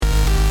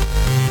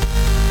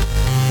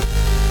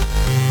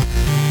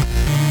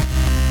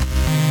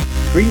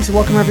Greetings and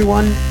welcome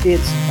everyone.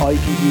 It's All You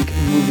Can Geek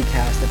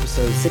Moviecast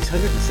episode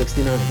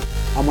 669.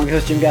 I'm one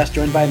host Jim Gass,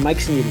 joined by Mike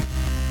Sneedy.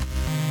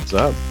 What's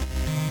up?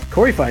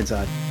 Corey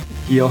Feinsod.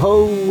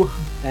 Yo-ho!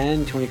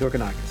 And Tony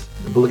Kokonakis.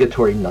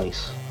 Obligatory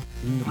nice.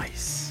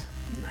 Nice.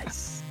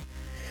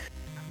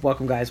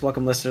 Welcome guys,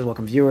 welcome listeners,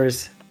 welcome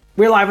viewers.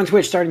 We're live on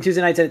Twitch starting Tuesday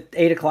nights at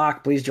 8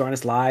 o'clock. Please join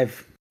us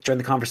live. Join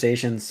the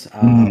conversations.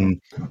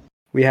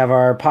 We have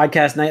our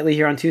podcast nightly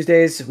here on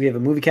Tuesdays. We have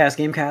a Moviecast,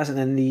 Gamecast, and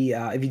then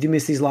if you do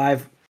miss these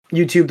live,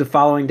 YouTube the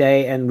following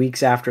day and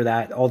weeks after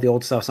that. All the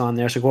old stuff's on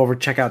there. So go over,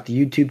 check out the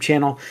YouTube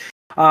channel.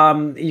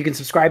 You can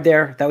subscribe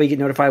there. That way you get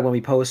notified when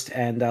we post.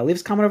 And leave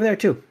us a comment over there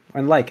too.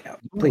 And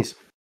please.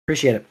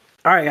 Appreciate it.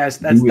 All right, guys.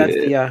 That's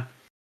the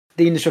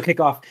initial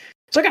kickoff.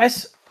 So,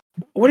 guys,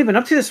 what have you been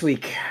up to this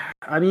week?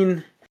 I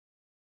mean,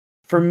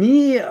 for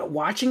me,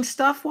 watching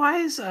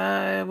stuff-wise,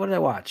 what did I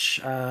watch?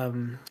 I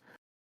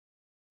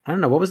don't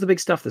know. What was the big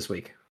stuff this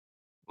week?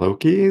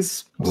 Loki.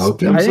 I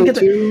didn't get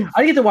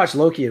to watch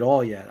Loki at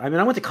all yet. I mean,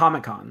 I went to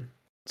Comic-Con,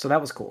 so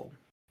that was cool.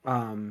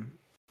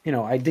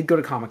 I did go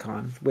to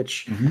Comic-Con,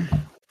 which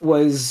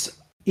was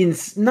it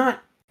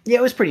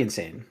was pretty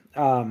insane.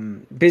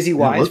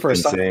 Busy-wise for a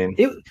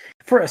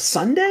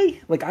Sunday,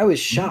 I was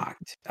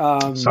shocked.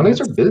 Sundays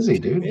are busy,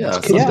 dude. Yeah,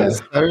 it's Kids Day.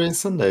 Saturday and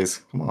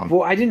Sundays. Come on.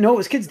 Well, I didn't know it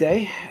was Kids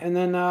Day, and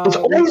then It's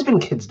always been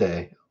Kids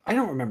Day. I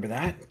don't remember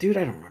that, dude.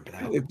 I don't remember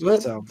that.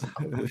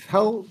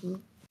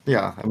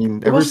 Yeah, I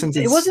mean, it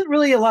wasn't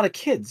really a lot of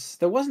kids.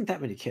 There wasn't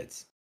that many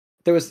kids.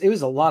 It was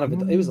a lot of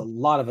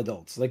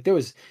adults. There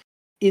was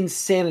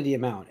insanity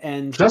amount.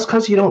 And just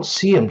because you don't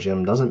see them,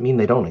 Jim, doesn't mean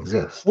they don't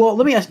exist. Well,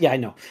 let me ask. Yeah, I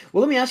know.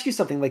 Well, let me ask you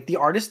something. The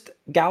artist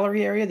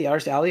gallery area, the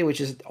artist alley, which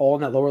is all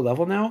in that lower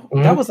level now.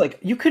 That was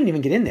you couldn't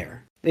even get in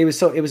there. It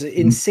was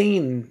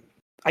insane.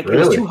 It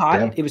was too hot.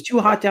 Damn. It was too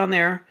hot down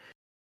there.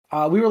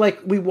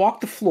 We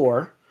walked the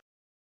floor.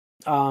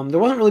 There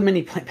wasn't really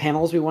many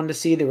panels we wanted to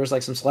see. There was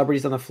some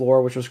celebrities on the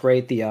floor, which was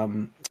great.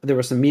 There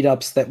were some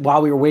meetups that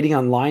while we were waiting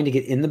online to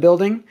get in the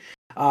building,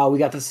 we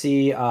got to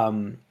see,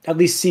 at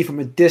least see from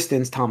a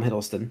distance, Tom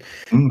Hiddleston.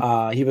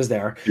 He was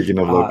there. Speaking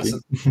of Loki.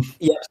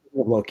 Speaking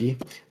of Loki.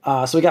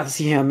 So we got to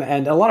see him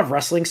and a lot of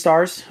wrestling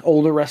stars,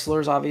 older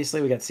wrestlers,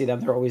 obviously. We got to see them.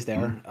 They're always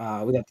there.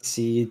 We got to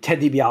see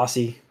Ted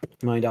DiBiase,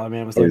 $1 Million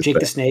Man was there. Jake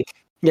the Snake.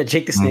 Yeah,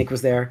 Jake the Snake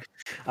was there.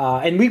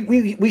 And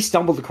we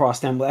stumbled across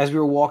them as we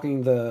were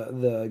walking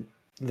the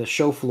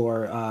show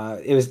floor.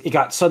 It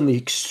got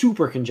suddenly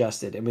super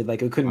congested, and we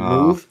couldn't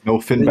move.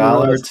 No Finn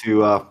Balor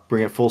to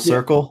bring it full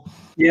circle.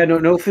 Yeah,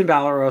 no Finn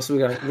Balor, or else we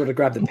got to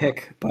grab the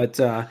pick. But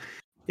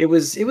it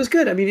was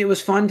good. I mean, it was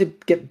fun to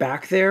get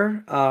back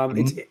there.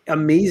 It's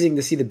amazing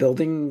to see the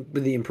building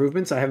with the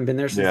improvements. I haven't been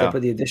there since they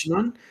put the addition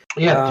on.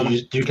 Yeah,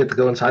 did you get to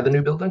go inside the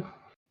new building?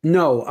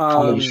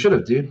 No. You should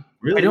have, dude.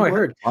 Really? I know. I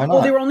heard. Why not?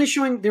 Well, I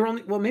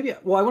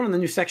went on the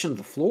new section of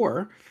the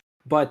floor,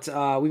 but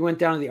we went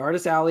down to the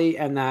artist alley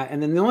and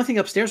then the only thing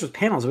upstairs was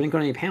panels. We didn't go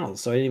to any panels,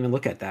 so I didn't even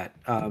look at that.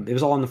 It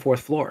was all on the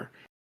fourth floor,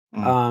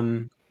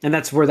 and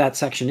that's where that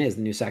section is,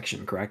 the new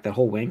section, correct? That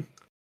whole wing,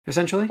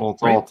 essentially. Well,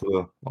 it's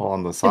all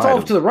on the side. It's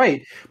all to the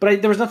right,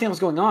 but there was nothing else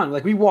going on.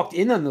 We walked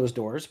in on those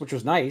doors, which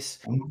was nice,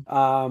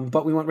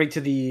 but we went right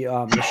to the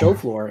show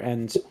floor,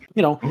 and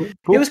cool.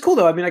 It was cool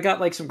though. I mean, I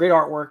got some great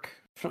artwork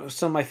from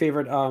some of my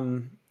favorite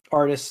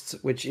artists,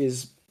 which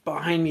is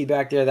behind me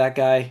back there. That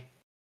guy.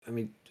 I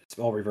mean, it's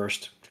all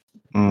reversed.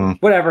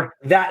 Whatever.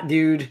 That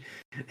dude,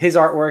 his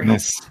artwork.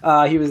 Nice.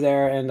 He was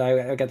there, and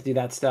I got to do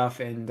that stuff,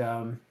 and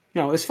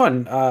it was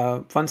fun.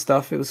 Fun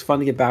stuff. It was fun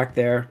to get back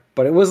there,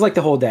 but it was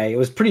the whole day. It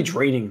was pretty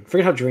draining.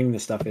 Forget how draining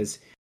this stuff is,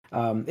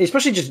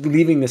 especially just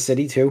leaving the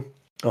city too.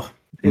 Oh,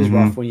 it is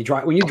rough when you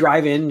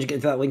drive in. And you get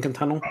into that Lincoln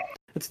Tunnel.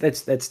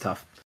 It's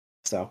tough.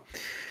 So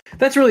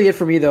that's really it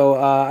for me,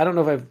 though. I don't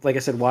know if I've, like I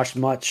said, watched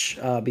much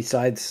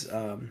besides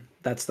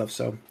that stuff.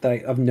 So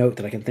of note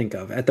that I can think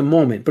of at the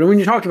moment. But when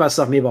you're talking about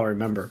stuff, maybe I'll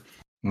remember.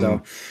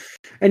 So,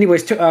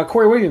 anyways,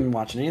 Corey, what have you been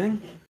watching?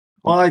 Anything?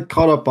 Well, I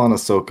caught up on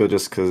Ahsoka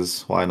just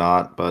because why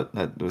not? But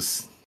that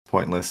was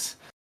pointless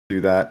to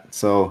do that.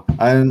 So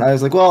I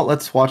was like, well,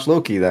 let's watch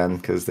Loki then,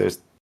 because there's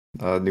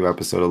a new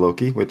episode of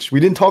Loki, which we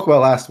didn't talk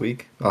about last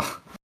week.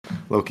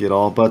 Loki at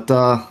all, but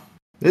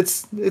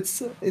it's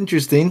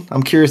interesting.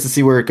 I'm curious to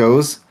see where it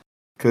goes,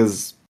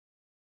 because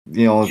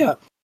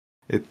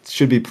it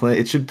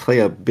should play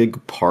a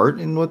big part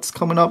in what's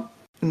coming up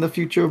in the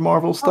future of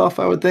Marvel stuff.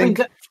 I would think.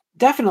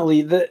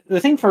 Definitely. The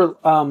thing for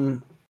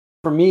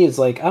me is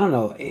I don't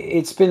know.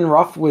 It's been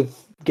rough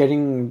with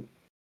getting.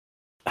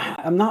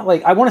 I'm not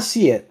I want to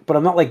see it, but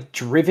I'm not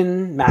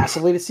driven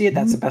massively to see it.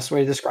 That's the best way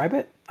to describe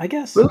it, I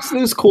guess. It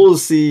was cool to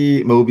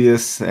see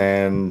Mobius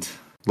and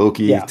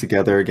Loki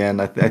together again.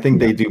 I think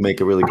they do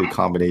make a really good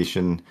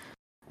combination,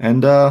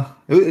 and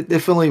it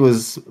definitely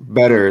was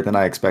better than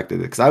I expected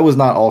it, because I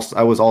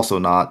was also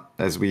not,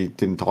 as we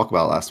didn't talk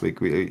about last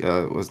week, we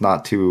was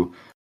not too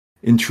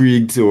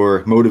intrigued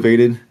or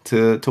motivated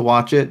to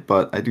watch it.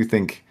 But I do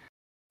think,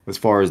 as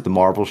far as the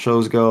Marvel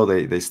shows go,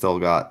 they still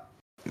got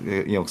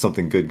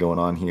something good going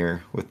on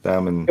here with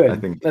them, and good. I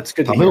think that's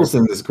good. Tom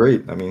Hiddleston is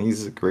great. I mean,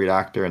 he's a great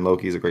actor, and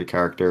Loki's a great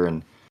character,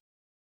 and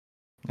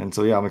And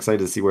so, yeah, I'm excited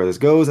to see where this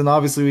goes. And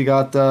obviously, we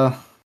got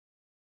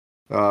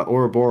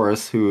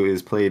Ouroboros, who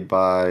is played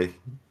by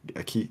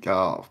I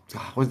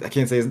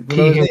can't say his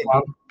name.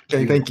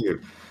 Okay, thank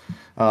you.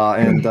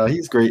 And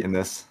he's great in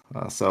this.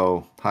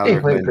 So highly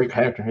recommend. Great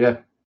character, yeah.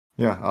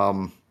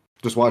 Yeah.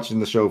 Just watching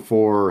the show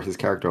for his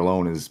character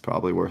alone is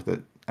probably worth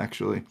it.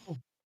 Actually.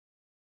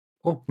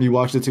 Cool. You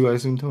watched it too, I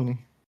assume, Tony.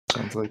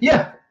 Sounds like.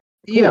 Yeah. Cool.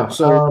 Yeah.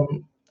 So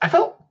I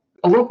felt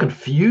a little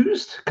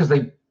confused because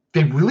they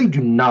really do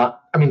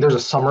not. I mean, there's a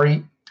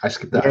summary. I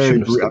skipped that. I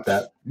shouldn't have skipped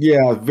that.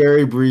 Yeah,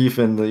 very brief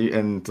and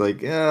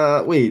like,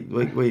 wait.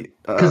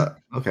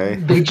 Okay.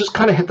 They just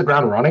kind of hit the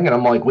ground running, and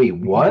I'm like, wait,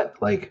 what?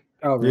 Like,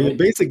 really? You're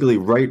basically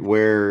right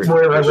where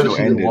the show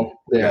ended.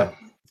 Yeah.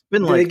 It's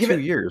been like 2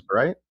 years,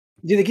 right?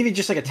 Do they give you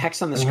just like a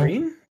text on the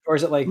screen, or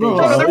is it like No,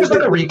 there was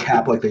like a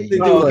recap, like they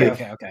do.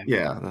 Okay.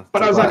 Yeah.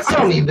 But I was like, I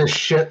don't need this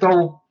shit.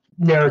 They'll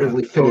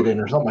narratively fit it in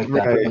or something like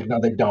that. But like, no,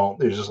 they don't.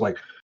 There's just like,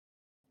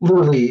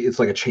 literally, it's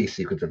like a chase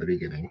sequence at the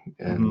beginning,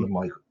 and I'm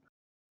like,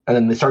 and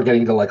then they start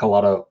getting to like a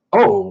lot of,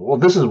 oh, well,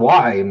 this is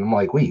why, and I'm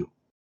like, wait,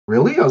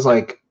 really? I was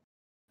like,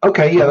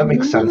 okay, yeah, that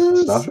makes sense and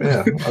stuff.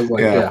 Yeah, I was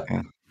like,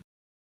 yeah.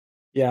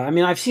 Yeah, I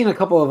mean, I've seen a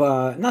couple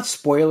of not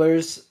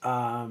spoilers,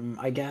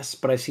 I guess,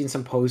 but I've seen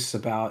some posts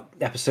about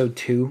episode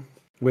 2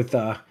 with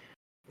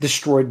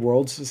destroyed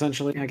worlds,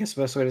 essentially. I guess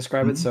the best way to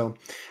describe it. So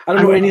I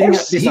don't know anything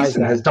besides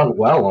that. Has done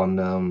well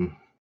on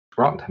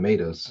Rotten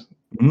Tomatoes.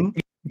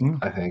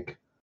 I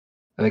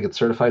think it's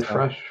certified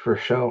fresh for a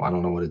show. I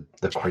don't know what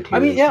the criteria. I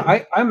mean, yeah,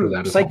 I'm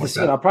psyched to like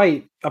see it. I'll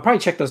probably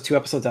check those 2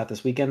 episodes out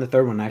this weekend. The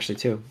third one actually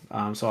too.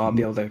 So I'll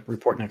be able to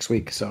report next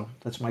week. So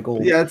that's my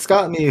goal. Yeah, it's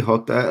got me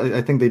hooked.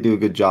 I think they do a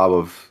good job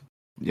of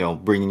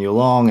bringing you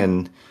along,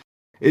 and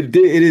it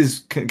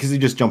is because you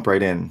just jump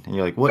right in and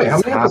you're like, what is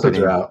happening? How many episodes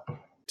are out?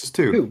 Just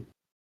 2.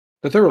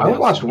 The third one. I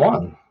watched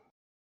 1.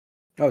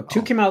 Oh,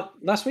 2 came out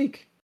last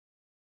week.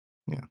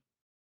 Yeah.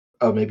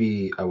 Oh,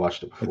 maybe I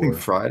watched it before. I think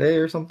Friday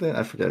or something.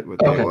 I forget what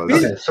day it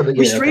was. Okay. So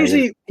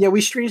we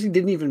strangely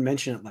didn't even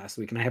mention it last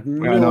week, and I have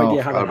no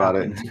idea how that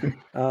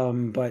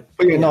happened. But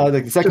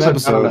the second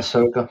episode.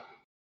 Ahsoka.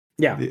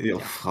 Yeah.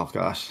 Oh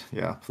gosh,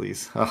 yeah,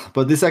 please.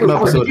 But the second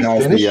episode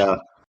has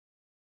the.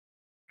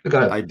 Go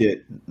ahead. I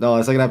did. No,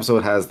 the second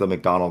episode has the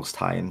McDonald's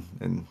tie-in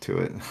into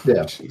it.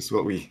 Yeah, which is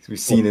what we've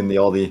seen in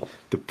all the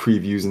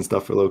previews and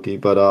stuff for Loki.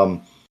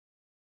 But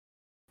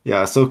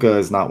yeah, Ahsoka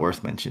is not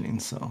worth mentioning,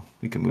 so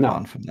we can move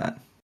on from that.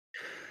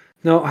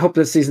 No, I hope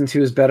that season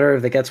 2 is better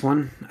if it gets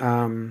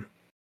one.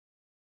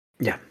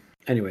 Yeah.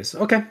 Anyways,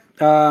 okay.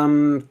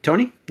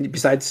 Tony,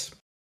 besides,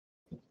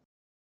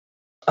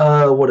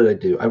 what did I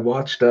do? I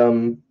watched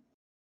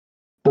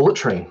Bullet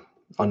Train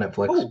on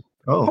Netflix.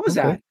 Oh, what was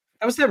that?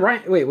 That was the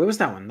right. Wait, what was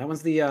that one? That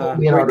was the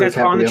that's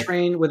on the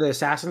train with the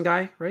assassin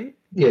guy, right?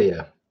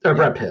 Yeah.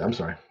 Brad Pitt. I'm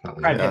sorry.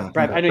 Brad Pitt.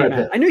 I knew you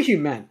meant. I knew you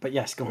meant, but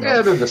yes, go on.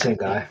 Yeah, they're the same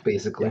guy,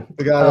 basically.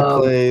 The guy that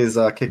plays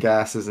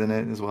Kick-Ass is in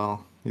it as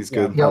well. He's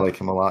good. I like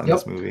him a lot in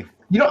this movie.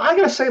 I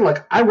gotta say,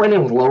 like, I went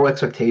in with low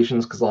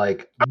expectations because,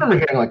 like, I remember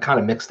hearing like kind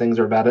of mixed things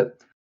about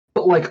it.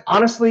 But like,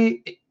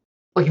 honestly,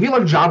 like if you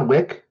like John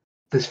Wick,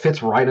 this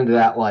fits right into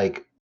that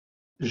like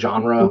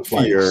genre.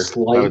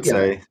 Goofier, I would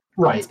say.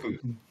 Right.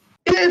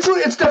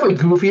 It's definitely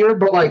goofier,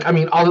 but like, I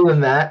mean, other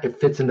than that, it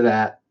fits into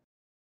that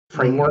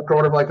framework or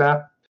whatever like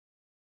that.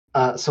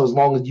 So as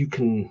long as you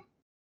can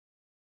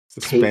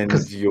suspend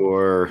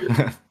your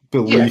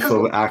belief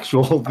of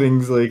actual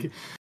things, like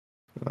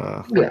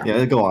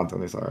go on,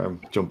 Tony. Sorry,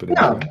 I'm jumping in.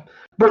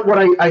 But what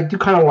I do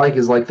kind of like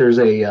is like there's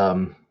a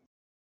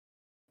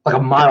like a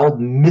mild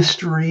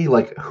mystery,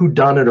 like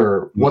whodunit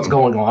or what's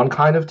going on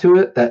kind of to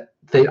it that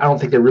I don't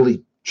think they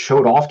really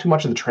showed off too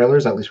much in the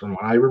trailers, at least from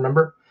what I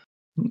remember.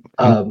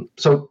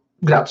 So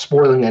without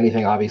spoiling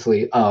anything,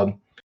 obviously,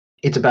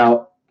 it's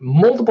about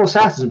multiple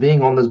assassins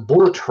being on this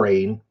bullet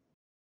train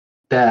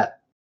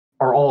that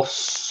are all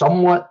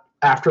somewhat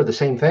after the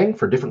same thing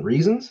for different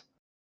reasons.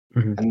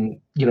 And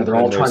they're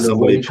all trying to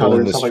avoid each other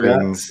and stuff like that.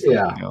 And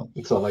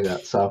stuff like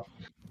that. So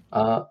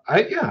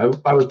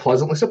I was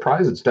pleasantly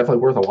surprised. It's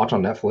definitely worth a watch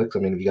on Netflix. I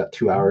mean, if you got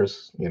 2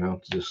 hours, to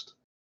just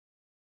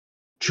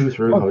chew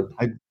through, I would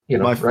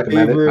my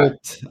recommend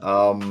favorite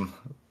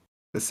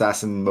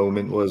assassin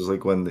moment was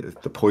like when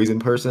the poison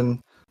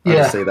person.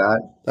 I say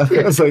that.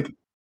 I was like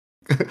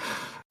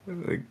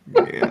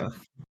yeah.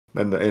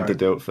 And the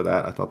antidote for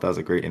that, I thought that was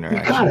a great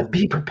interaction. You gotta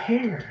be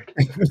prepared.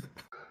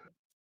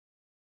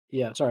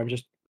 Yeah, sorry, I'm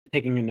just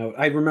taking a note.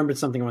 I remembered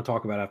something I want to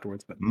talk about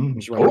afterwards, but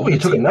you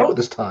took a note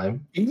this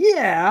time.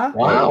 Yeah.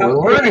 Wow,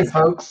 we're learning,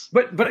 folks.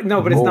 But it's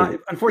not.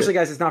 Unfortunately,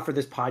 guys, it's not for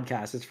this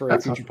podcast. It's for a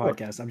future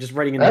podcast. I'm just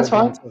writing a note. That's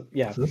fine.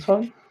 Yeah, that's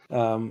fine.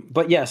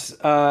 But yes.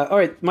 All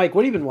right, Mike,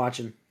 what have you been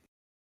watching?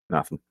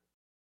 Nothing.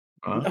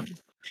 All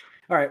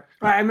right.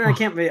 I mean, I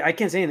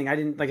can't say anything. I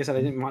didn't. Like I said,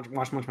 I didn't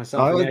watch much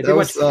myself. I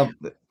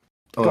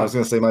was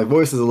going to say my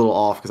voice is a little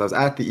off because I was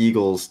at the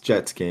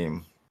Eagles-Jets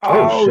game.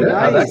 Oh, shit.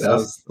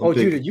 Nice.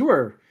 Dude, you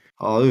were.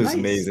 Oh, it was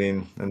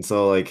amazing. And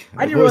so, like,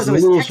 I didn't realize I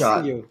was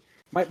texting you.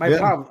 My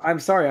problem. I'm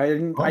sorry. I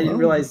didn't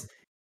realize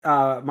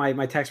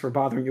my texts were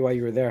bothering you while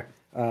you were there.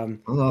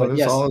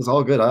 It's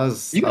all good.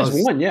 You guys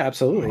won, yeah,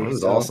 absolutely. It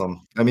was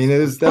awesome. I mean, it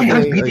was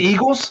definitely. You guys beat the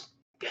Eagles?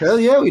 Hell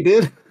yeah, we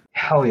did.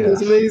 Hell yeah, it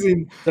was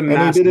amazing. And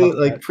we did it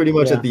like pretty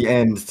much at the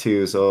end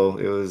too, so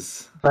it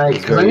was.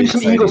 Thanks, because I knew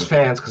some Eagles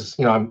fans, because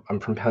I'm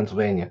from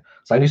Pennsylvania,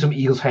 so I knew some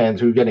Eagles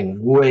fans who were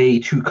getting way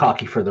too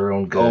cocky for their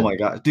own good. Oh my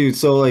god, dude!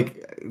 So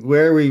like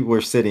where we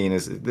were sitting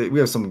is we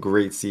have some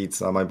great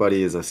seats. My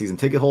buddy is a season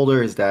ticket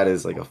holder. His dad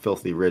is like a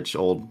filthy rich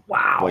old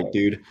white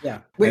dude. Yeah.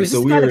 Wait, was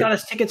this the guy that got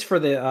us tickets for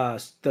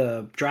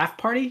the draft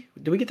party?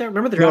 Did we get there?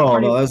 Remember the draft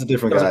party? No, that's a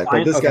different guy.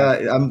 But this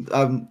guy,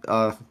 I'm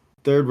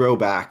third row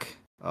back,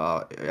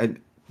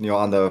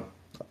 on the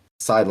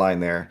sideline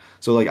there,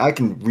 so like I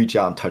can reach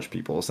out and touch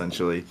people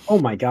essentially. Oh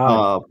my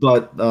god!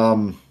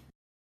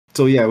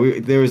 So yeah,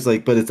 there was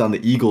like, but it's on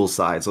the Eagles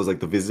side, so it's like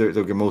the visitors,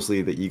 like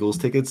mostly the Eagles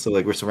tickets. So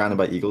like we're surrounded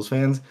by Eagles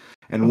fans,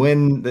 and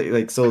when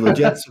the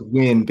Jets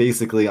win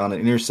basically on an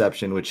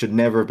interception, which should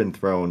never have been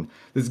thrown.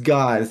 This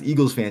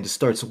Eagles fan, just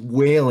starts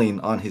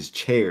wailing on his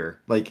chair,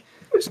 like.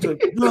 Just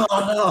like,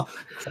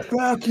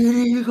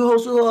 fucking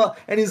Eagles,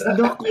 and his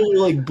knuckles were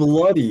like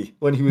bloody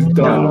when he was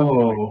done.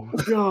 Oh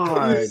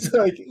god! It's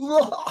like, it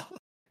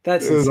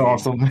was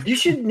awesome. You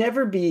should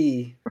never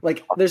be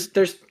like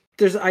there's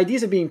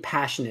ideas of being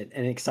passionate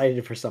and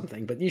excited for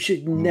something, but you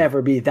should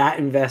never be that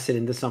invested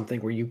into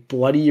something where you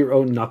bloody your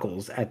own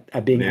knuckles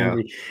at being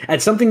angry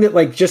at something that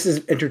like just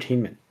is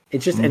entertainment.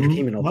 It's just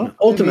entertainment.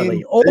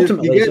 Ultimately,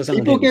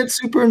 people get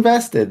super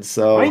invested.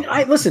 So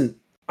I listen.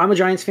 I'm a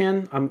Giants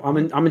fan. I'm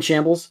in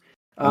shambles.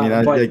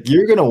 But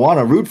you're gonna want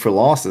to root for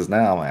losses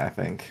now, I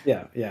think.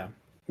 Yeah. You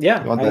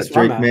want that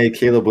Drake May,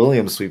 Caleb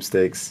Williams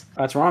sweepstakes.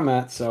 That's where I'm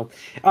at. So,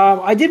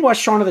 I did watch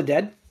Shaun of the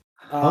Dead.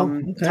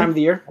 Time of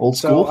the year, old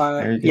school.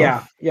 So,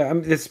 yeah.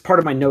 It's part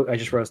of my note I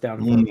just wrote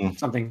down for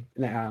something.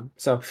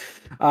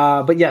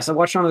 But yes, I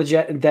watched Shaun of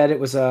the Dead. It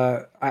was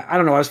I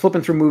don't know. I was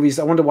flipping through movies.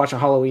 I wanted to watch a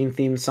Halloween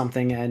themed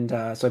something, and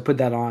so I put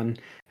that on.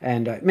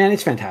 And man,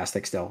 it's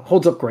fantastic. Still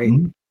holds up great.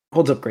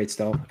 Holds up great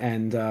still,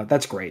 and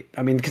that's great.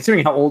 I mean,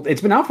 considering how old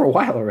it's been out for a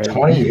while already.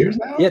 20 years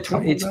now. Yeah,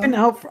 it's been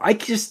out.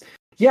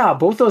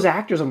 Both those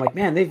actors. I'm like,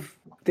 man, they've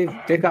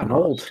gotten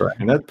old. Right.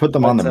 And that put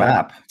them on the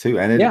map too,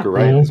 and Edgar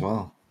Wright as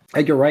well.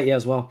 Edgar Wright,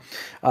 as well.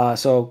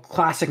 So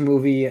classic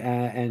movie,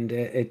 and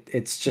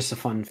it's just a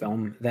fun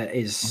film that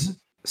is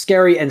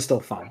scary and still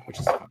fun, which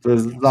is fun.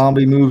 The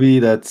zombie movie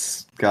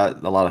that's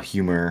got a lot of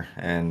humor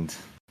and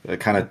it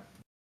kind of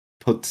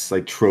puts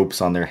like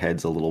tropes on their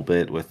heads a little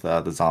bit with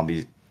the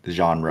zombie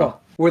genre.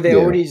 Well, were they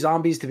already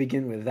zombies to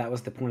begin with? That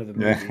was the point of the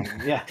movie.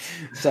 Yeah.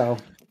 So,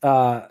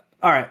 all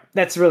right,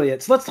 that's really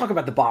it. So let's talk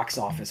about the box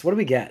office. What do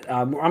we get?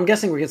 I'm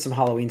guessing we get some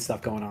Halloween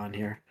stuff going on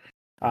here.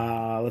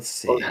 Let's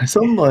see.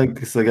 Some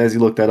as you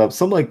look that up,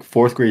 some like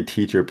fourth grade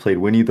teacher played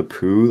Winnie the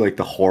Pooh, like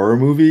the horror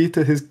movie,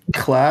 to his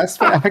class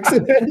by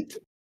accident.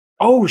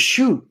 Oh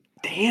shoot!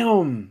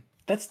 Damn,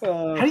 that's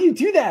how do you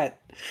do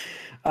that?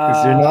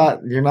 Because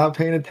you're not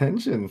paying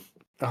attention.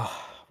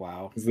 Oh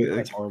wow,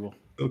 that's horrible.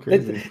 So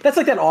crazy. That's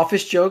like that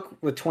Office joke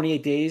with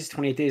 28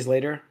 Days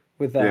Later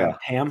with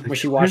Pam, where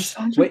she watched.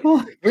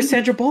 Where's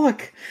Sandra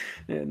Bullock?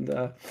 And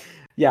all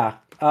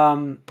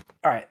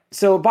right.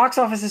 So box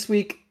office this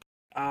week.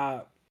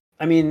 I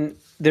mean,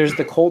 there's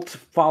the cult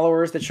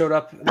followers that showed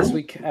up this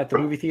week at the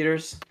movie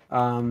theaters.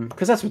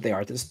 Because that's what they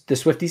are. The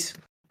Swifties.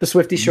 The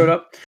Swifties showed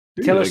up.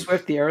 Dude, Taylor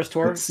Swift, the Eras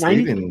Tour,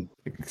 saving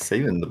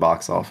the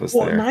box office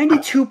there.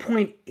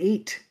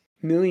 92.8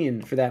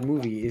 million for that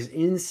movie is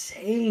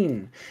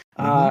insane.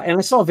 And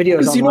I saw videos.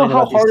 Because you know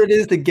how hard it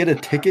is to get a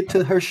ticket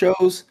to her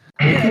shows.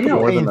 People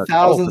are paying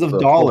thousands of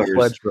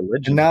dollars,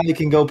 and now you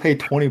can go pay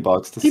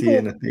 $20 to see it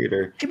in a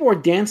theater. People were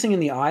dancing in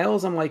the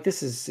aisles. I'm like,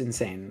 this is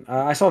insane.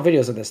 I saw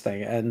videos of this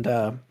thing, and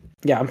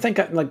I'm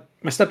thinking like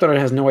my stepdaughter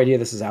has no idea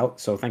this is out,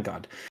 so thank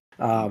God.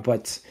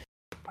 But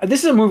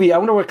this is a movie. I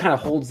wonder what kind of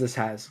holds this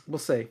has. We'll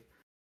see.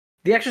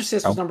 The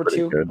Exorcist was number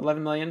 2,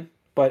 11 million.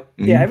 But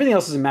everything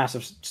else is a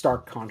massive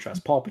stark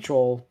contrast. Paw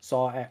Patrol,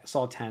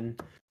 Saw 10,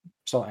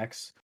 Saw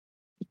X.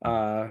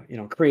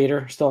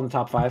 Creator still in the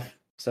top 5.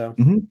 So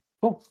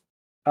cool.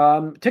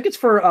 Tickets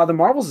for the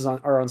Marvels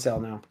are on sale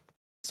now.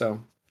 So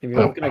if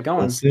you're looking at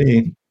going, let's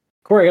see.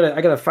 Corey,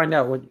 I gotta find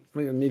out if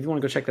you want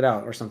to go check that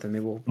out or something.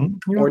 Maybe we'll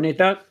coordinate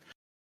that.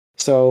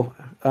 So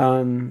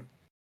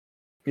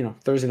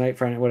Thursday night,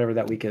 Friday, whatever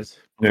that week is.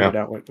 Figure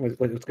out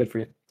what's good for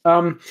you.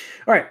 All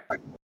right.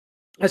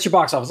 That's your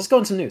box office. Let's go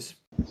into some news.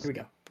 Here we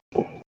go.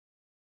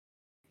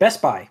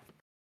 Best Buy.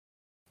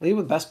 Lead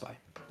with Best Buy.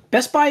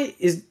 Best Buy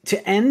is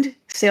to end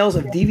sales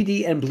of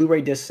DVD and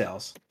Blu-ray disc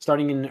sales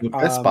starting in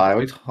Best Buy. What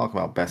are you talking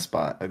about? Best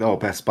Buy. Oh,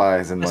 Best Buy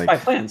is in Best Buy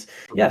plans.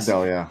 Yes.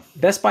 Oh yeah.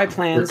 Best Buy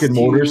plans. Brick and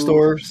mortar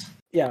stores.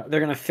 Yeah, they're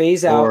going to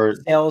phase out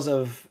sales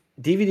of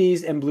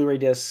DVDs and Blu-ray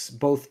discs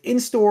both in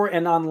store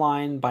and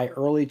online by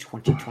early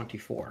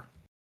 2024.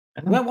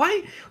 Now,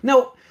 why?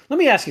 No, let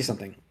me ask you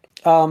something.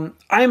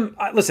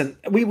 Listen,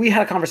 we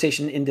had a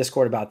conversation in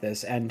Discord about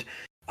this, and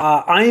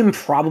I am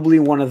probably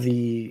one of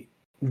the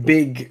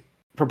big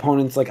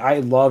proponents, like I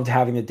loved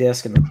having the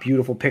disc and the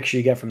beautiful picture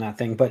you get from that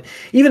thing. But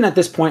even at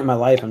this point in my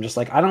life, I'm just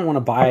like, I don't want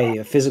to buy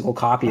a physical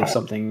copy of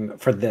something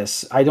for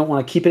this. I don't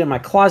want to keep it in my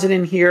closet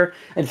in here.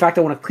 In fact,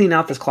 I want to clean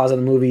out this closet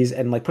of movies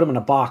and like put them in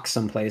a box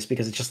someplace,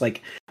 because it's just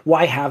like,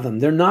 why have them?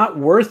 They're not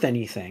worth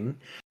anything.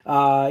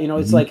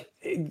 It's like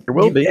there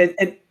will be.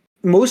 And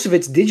most of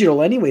it's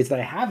digital anyways that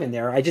I have in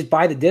there. I just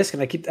buy the disc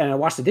and I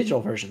watch the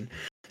digital version.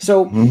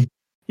 So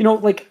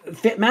like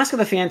Mask of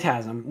the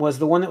Phantasm was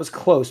the one that was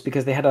close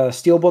because they had a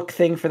steelbook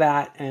thing for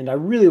that, and I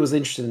really was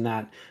interested in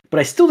that,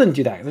 but I still didn't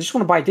do that. I just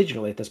want to buy it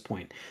digitally at this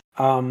point.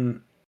 So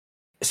I'm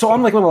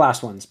like one of the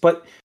last ones.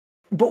 But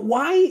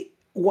why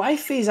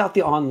phase out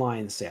the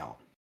online sale?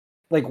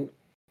 Like,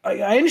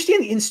 I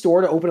understand the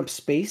in-store to open up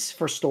space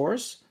for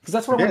stores, because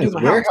that's what I want to do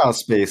in my warehouse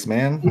space,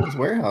 man. It's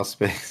warehouse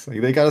space.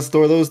 Like, they got to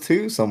store those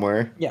too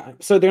somewhere. Yeah.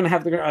 So are they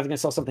going to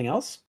sell something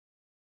else?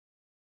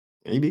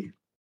 Maybe.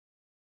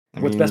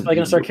 What's Best Buy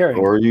going to start carrying?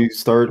 Or you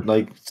start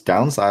like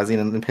downsizing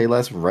and then pay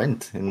less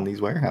rent in these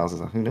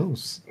warehouses. Who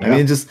knows? Yeah. I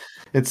mean,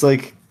 it's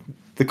like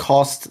the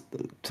cost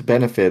to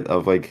benefit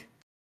of like,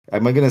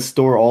 am I going to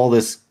store all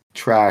this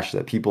trash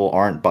that people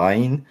aren't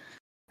buying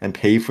and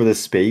pay for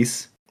this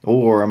space?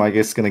 Or am I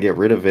just going to get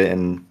rid of it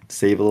and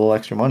save a little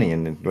extra money?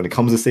 And when it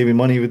comes to saving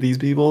money with these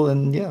people,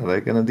 then yeah,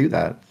 they're going to do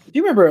that. Do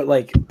you remember,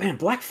 like, man,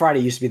 Black Friday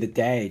used to be the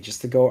day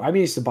just to go. I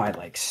used to buy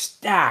like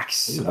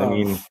stacks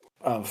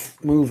of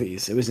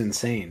movies. It was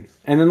insane.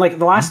 And then like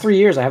the last 3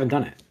 years, I haven't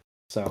done it.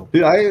 So,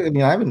 dude, I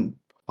haven't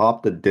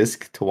popped a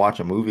disc to watch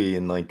a movie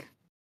in like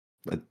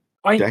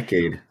a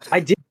decade. I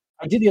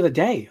did the other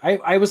day.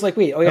 I was like,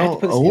 wait, I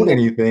don't own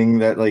anything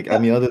that like, I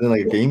mean, other than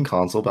like a game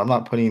console, but I'm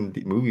not putting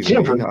movies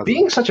in. For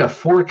being such a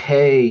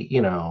 4K,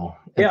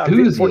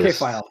 enthusiast. 4K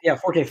file. Yeah,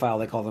 4K file,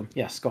 they call them.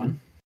 Yes, go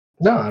on.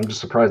 No, I'm just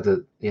surprised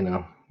that,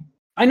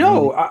 I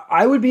know.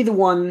 I would be the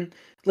one,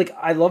 like,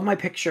 I love my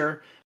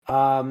picture.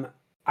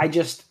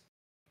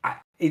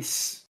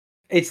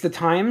 It's the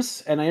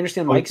times, and I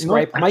understand Mike's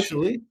gripe.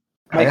 Actually,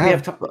 Mike, I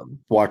have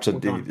watched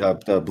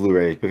the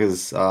Blu-ray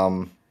because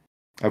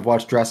I've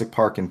watched Jurassic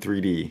Park in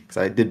 3D because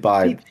I did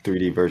buy a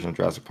 3D version of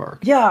Jurassic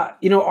Park. Yeah,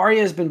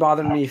 Arya has been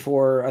bothering me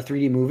for a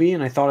 3D movie,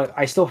 and I thought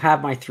I still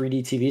have my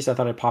 3D TV, so I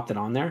thought I popped it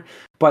on there.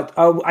 But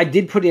I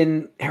did put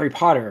in Harry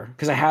Potter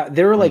because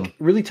they were like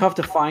really tough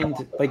to find,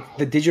 like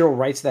the digital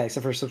rights to that,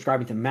 except for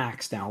subscribing to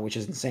Max now, which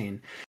is insane.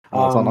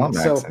 It's not on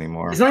Max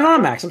anymore. It's not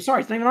on Max. I'm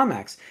sorry, it's not even on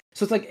Max.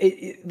 So it's like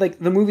like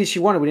the movies she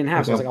wanted, we didn't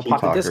have. So I was like, I'll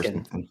pop the disc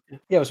in.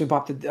 Yeah, so we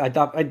popped I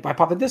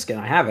popped the disc in.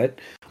 I have it.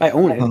 I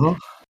own it.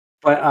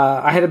 But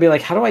I had to be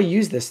like, how do I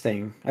use this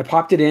thing? I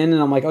popped it in, and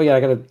I'm like, oh yeah,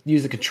 I got to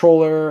use the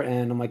controller,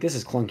 and I'm like, this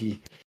is clunky.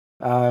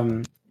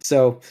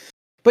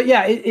 But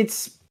yeah,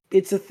 it's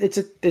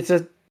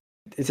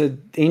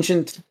an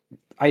ancient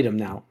item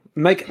now.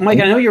 Mike, I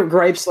know your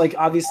gripes. Like,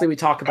 obviously, we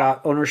talk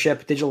about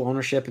ownership, digital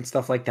ownership, and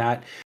stuff like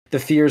that. The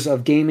fears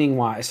of gaming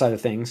side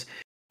of things.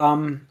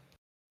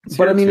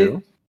 But I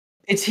mean,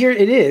 it's here.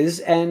 It is,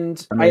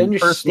 and I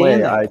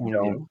understand that point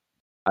of view.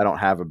 I don't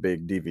have a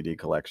big DVD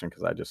collection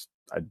because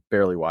I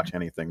barely watch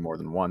anything more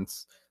than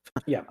once.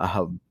 Yeah.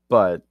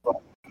 But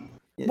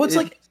it's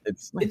nice.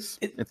 It's nice.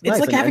 It's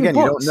like and having again,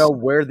 books. You don't know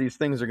where these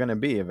things are going to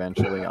be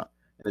eventually in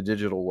the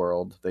digital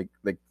world. They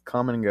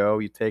come and go.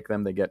 You take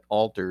them, they get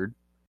altered.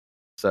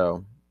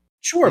 So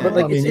sure, but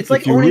like it's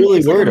like if you're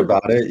really worried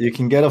about it, you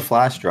can get a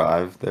flash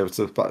drive that's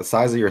the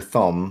size of your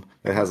thumb.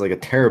 It has like a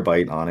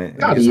terabyte on it.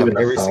 Not even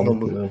every single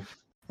movie.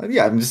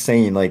 Yeah, I'm just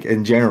saying, like,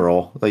 in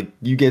general, like,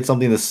 you get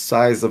something the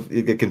size of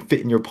it can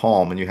fit in your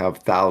palm, and you have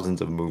thousands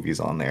of movies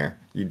on there.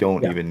 You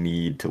don't even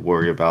need to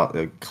worry about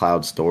the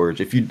cloud storage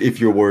if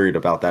you're worried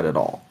about that at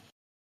all.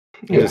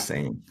 I'm just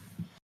saying.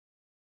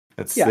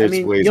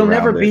 You'll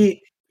never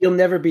beat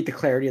the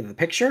clarity of the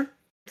picture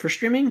for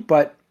streaming,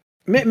 but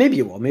maybe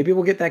you will. Maybe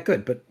we'll get that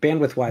good, but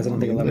bandwidth wise, I don't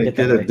think it'll ever get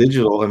that way.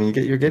 Digital. I mean,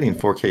 you're getting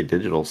 4K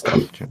digital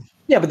stuff.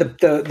 Yeah, but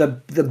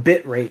the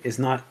bit rate is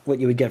not what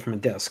you would get from a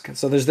disc.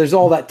 So there's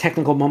all that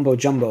technical mumbo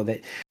jumbo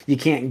that you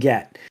can't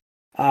get.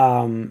 Yeah,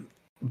 I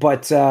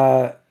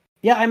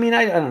mean,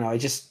 I don't know. It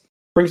just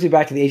brings me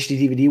back to the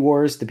HD DVD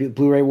wars, the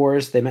Blu-ray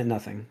wars. They meant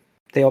nothing.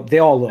 They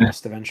all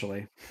lost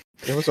eventually.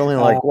 It was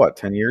only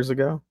 10 years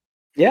ago.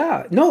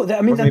 Yeah, no,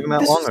 I mean, wasn't even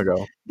that long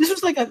ago. This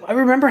was like I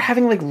remember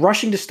having like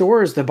rushing to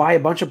stores to buy a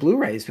bunch of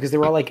Blu-rays because they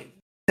were like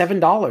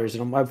 $7,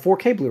 and I'm like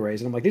 4K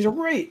Blu-rays, and I'm like, these are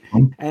great,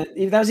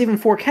 and that was even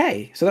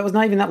 4K, so that was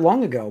not even that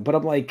long ago. But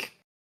I'm like,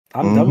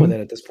 I'm done with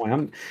it at this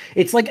point.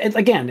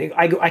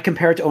 I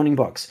compare it to owning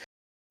books.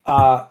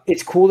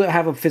 It's cool to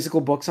have a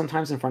physical book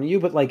sometimes in front of you,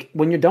 but like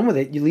when you're done with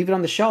it, you leave it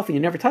on the shelf and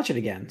you never touch it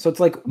again. So it's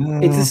like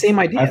it's the same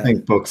idea. I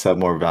think books have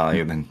more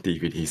value than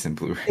DVDs and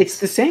Blu-rays. It's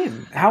the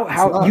same.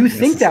 How you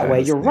think that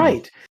way? You're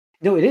right.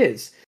 No, it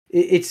is.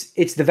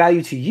 It's the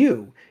value to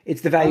you.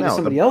 It's the value to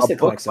somebody else that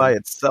collects them. A book by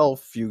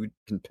itself, you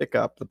can pick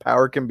up. The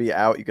power can be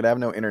out. You could have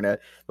no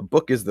internet. The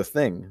book is the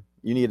thing.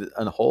 You need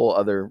a whole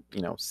other,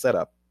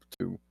 setup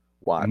to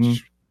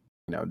watch,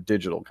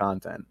 digital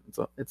content.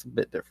 It's a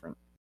bit different.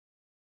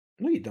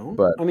 No, you don't.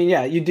 But I mean,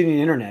 yeah, you do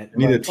need internet.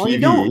 You need a TV. You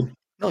don't.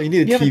 No, you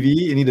need a TV.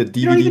 You need a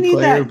You don't even DVD need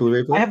player, that.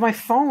 Blu-ray player. I have my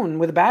phone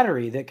with a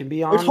battery that can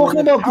be on. We're talking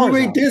when the about power's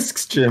Blu-ray out.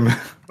 discs, Jim.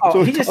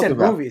 Oh, he just said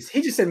movies.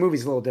 He just said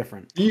movies a little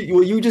different.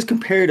 You just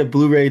compared a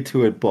Blu-ray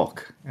to a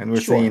book, and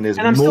we're saying there's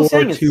more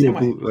to a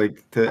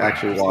like to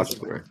actually watch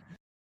Blu-ray.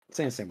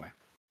 Saying the same way.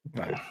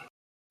 But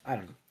I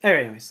don't know.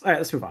 Anyways, all right,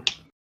 let's move on.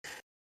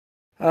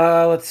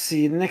 Let's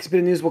see. The next bit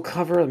of news we'll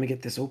cover. Let me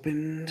get this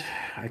opened.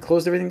 I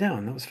closed everything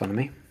down. That was fun of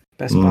me.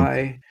 Best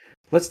Buy.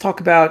 Let's talk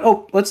about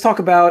Netflix. Let's talk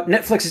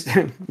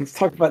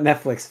about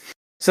Netflix.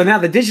 So now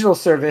the digital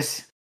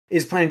service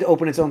is planning to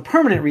open its own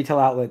permanent retail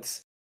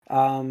outlets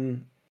to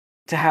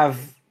have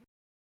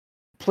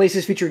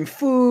places featuring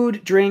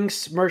food,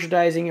 drinks,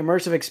 merchandising,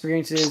 immersive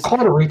experiences. Call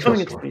it a retail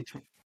coming store. in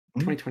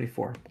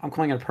 2024. I'm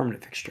calling it a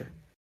permanent fixture.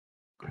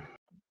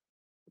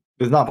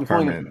 It's not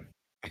permanent.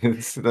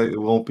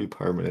 It won't be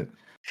permanent.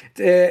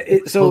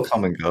 It'll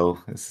come and go.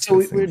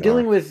 So we're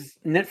dealing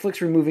with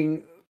Netflix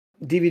removing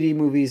DVD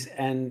movies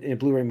and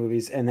Blu-ray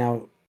movies, and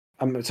now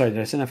I'm sorry,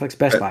 did I say Netflix?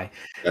 Best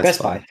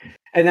Buy.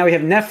 And now we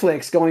have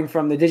Netflix going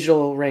from the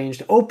digital range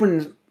to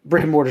open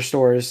brick and mortar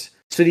stores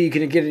so that you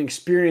can get an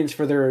experience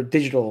for their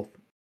digital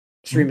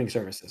streaming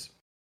services.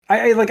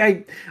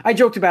 I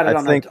joked about it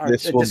on our Discord.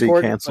 This will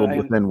be canceled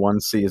within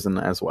one season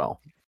as well.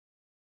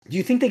 Do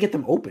you think they get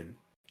them open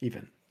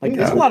even? Like,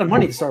 it's a lot of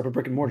money to start up a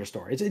brick and mortar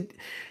store. It's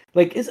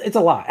a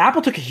lot.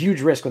 Apple took a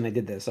huge risk when they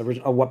did this.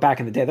 Back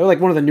in the day, they're like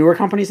one of the newer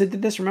companies that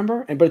did this.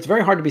 Remember? But it's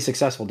very hard to be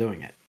successful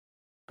doing it.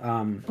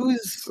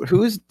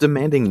 Who's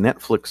demanding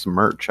Netflix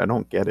merch? I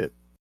don't get it.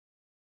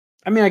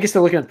 I mean, I guess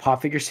they're looking at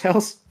pop figure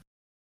sales.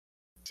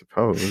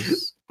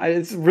 Suppose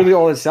it's really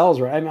all it sells,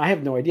 right? I mean, I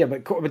have no idea.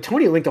 But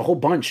Tony linked a whole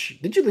bunch.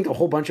 Did you link a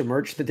whole bunch of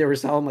merch that they were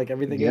selling? Like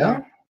everything.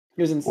 Yeah.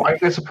 It was insane. Why are you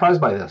guys surprised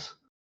by this?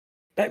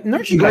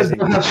 You guys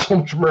don't have so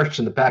much merch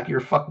in the back of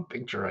your fucking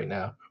picture right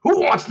now.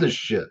 Who wants this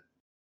shit?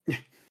 I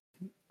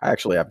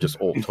actually have just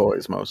old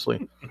toys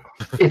mostly.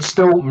 It's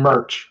still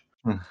merch.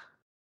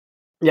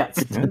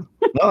 Yes. No,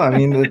 I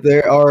mean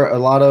there are a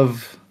lot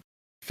of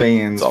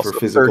fans for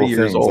physical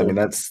things. I mean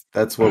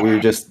that's what we were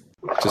just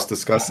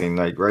discussing,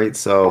 like, right?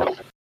 So,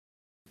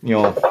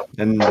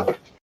 and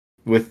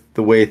with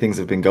the way things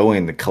have been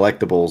going, the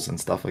collectibles and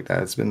stuff like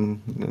that,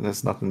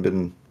 there's nothing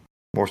been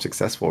more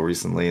successful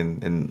recently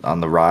and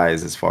on the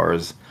rise as far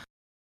as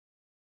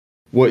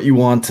what you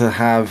want to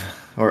have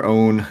or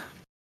own.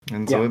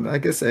 And so I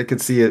guess I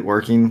could see it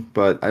working,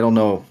 but I don't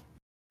know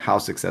how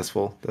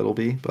successful that'll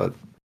be, but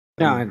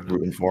I'm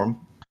rooting for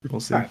them. We'll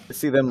see. I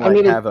see them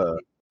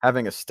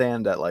having a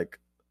stand at like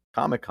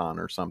Comic-Con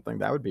or something.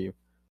 That would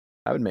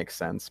make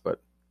sense, but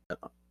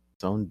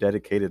its own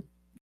dedicated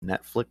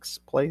Netflix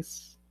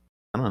place?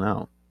 I don't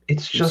know.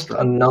 It's just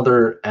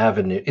another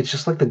avenue. It's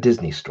just like the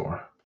Disney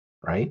store.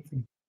 Right?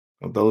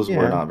 Well, those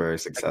were not very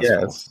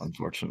successful,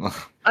 unfortunately.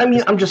 I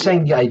mean, I'm just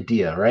saying the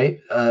idea,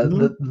 right?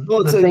 The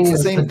thing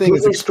is, the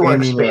Disney store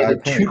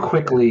expanded too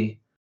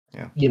quickly,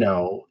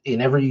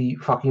 in every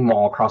fucking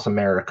mall across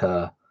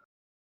America,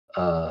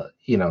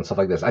 and stuff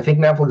like this. I think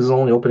Netflix is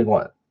only opening,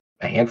 what,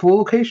 a handful of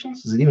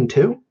locations? Is it even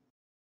 2?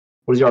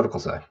 What does the article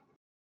say?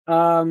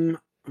 Let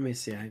me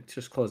see. I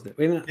just closed it.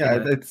 Wait a minute.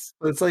 Yeah, it's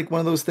like one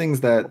of those things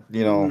that,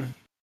 you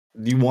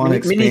want to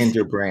expand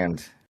your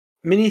brand.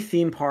 Mini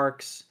theme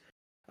parks.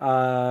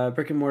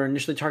 Brick and mortar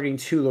initially targeting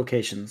 2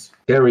 locations.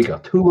 There we go,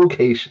 2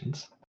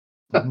 locations.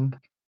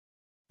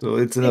 So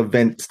it's an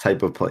event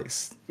type of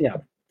place. Yeah.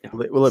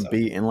 Will it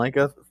be in like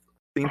a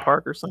theme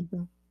park or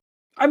something?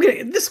 I'm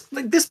getting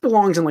this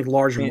belongs in like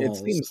larger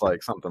malls. It seems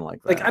like something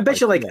like that. Like I bet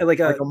you like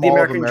the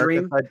American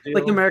Dream, like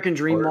the American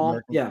Dream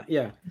Mall. Yeah.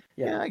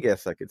 I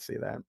guess I could see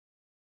that.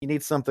 You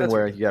need something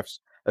where you have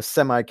a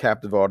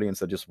semi-captive audience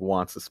that just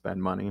wants to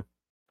spend money.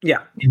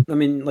 Yeah, I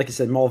mean, like you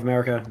said, Mall of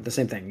America, the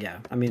same thing. Yeah,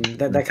 I mean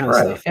that kind of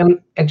stuff.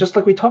 And just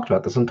like we talked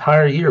about this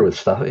entire year with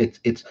stuff,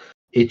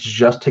 it's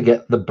just to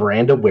get the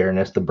brand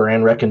awareness, the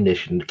brand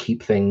recognition, to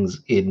keep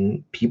things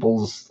in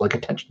people's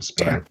attention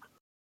span.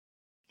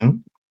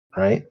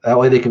 Right? That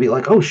way they could be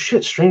like, oh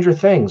shit, Stranger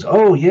Things.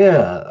 Oh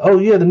yeah,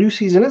 the new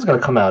season is gonna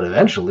come out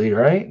eventually,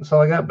 right?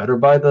 So better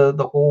buy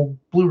the whole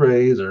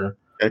Blu-rays or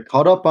get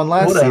caught up on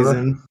last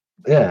season.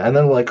 Yeah, and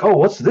then oh,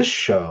 what's this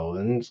show?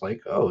 And it's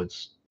like, oh,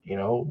 it's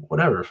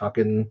whatever,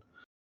 fucking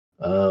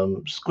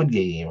Squid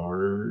Game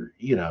or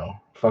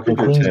fucking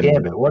Queen's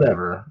Gambit,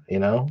 whatever,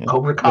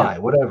 Cobra Kai,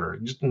 whatever.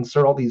 Just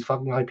insert all these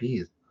fucking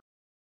IPs.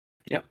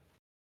 Yep.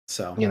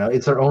 So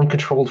it's their own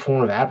controlled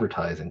form of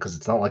advertising because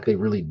it's not like they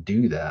really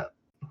do that.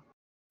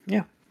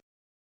 Yeah,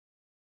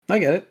 I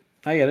get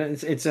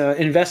it. It's an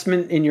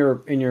investment in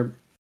your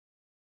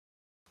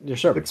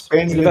service.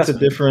 Expanding into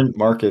different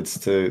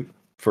markets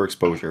for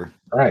exposure.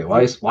 All right.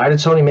 Why did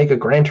Sony make a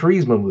Gran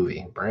Turismo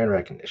movie? Brand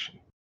recognition.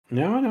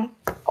 No, I know.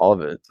 All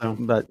of it. So,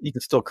 but you can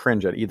still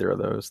cringe at either of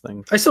those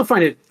things. I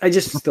find it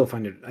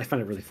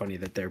really funny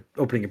that they're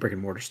opening a brick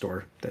and mortar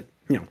store. That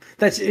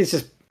it's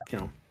just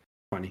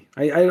funny.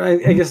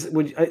 I guess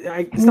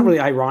it's not really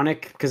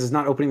ironic because it's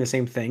not opening the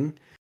same thing,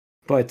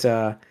 but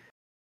it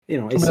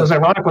was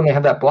ironic when they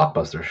had that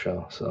Blockbuster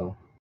show. So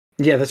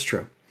yeah, that's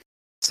true.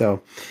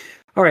 So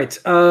All right.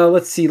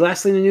 Let's see.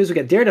 Lastly in the news, we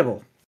got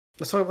Daredevil.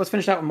 Let's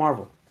finish out with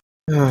Marvel.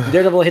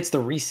 Daredevil hits the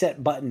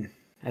reset button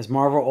as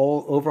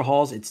Marvel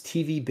overhauls its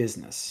TV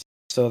business.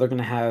 So they're going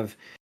to have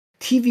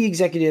TV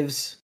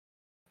executives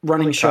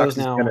running shows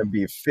now. It's going to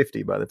be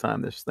 50 by the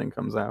time this thing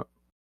comes out.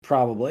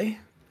 Probably.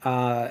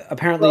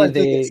 Apparently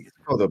they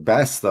the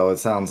best though. It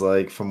sounds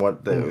like from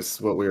what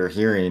we were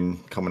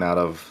hearing coming out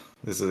of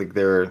this is like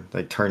they're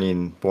like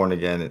turning Born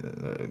Again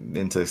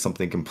into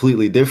something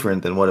completely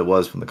different than what it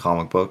was from the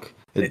comic book.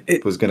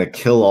 It was going to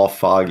kill off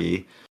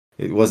Foggy.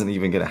 It wasn't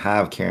even going to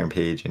have Karen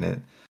Page in it,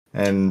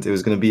 and it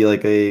was going to be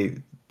like a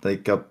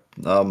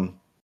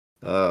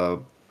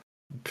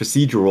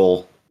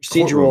procedural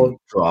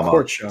drama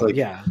court show. Like,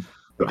 yeah.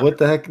 What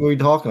the heck are we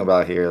talking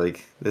about here?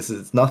 Like, this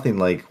is nothing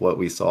like what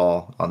we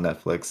saw on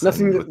Netflix.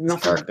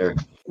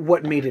 Nothing.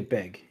 What made it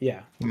big?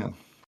 Yeah. Yeah.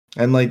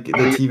 And like the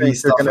TV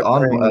stuff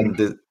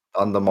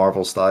on the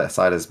Marvel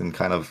side has been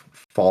kind of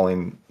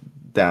falling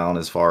down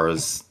as far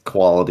as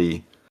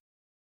quality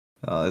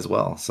as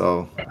well.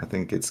 So I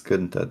think it's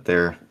good that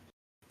they're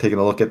taking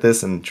a look at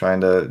this and trying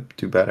to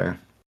do better.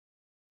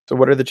 So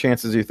what are the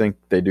chances you think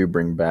they do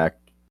bring back,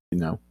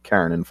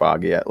 Karen and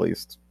Foggy at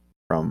least?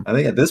 I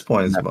think at this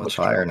point it's much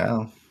higher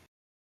now.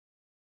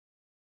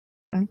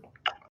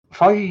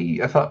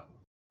 Foggy, I thought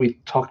we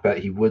talked about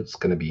he was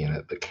going to be in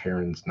it, but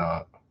Karen's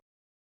not.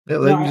 Yeah,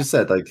 like we just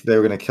said, like they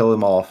were going to kill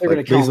him off.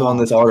 Like based on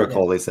this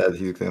article, they said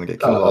he was going to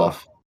get killed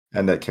off,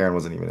 and that Karen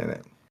wasn't even in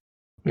it.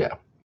 Yeah.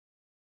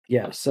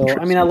 Yeah. So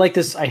I mean, I like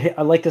this. I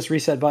like this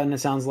reset button. It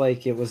sounds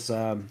like it was.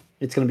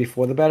 It's going to be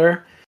for the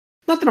better.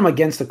 Not that I'm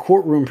against the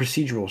courtroom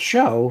procedural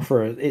show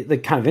for the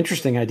kind of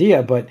interesting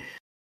idea, but.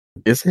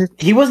 Is it?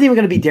 He wasn't even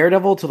going to be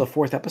Daredevil till the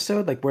 4th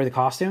episode, like wear the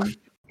costume.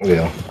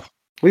 Yeah.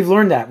 We've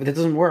learned that, but it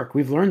doesn't work.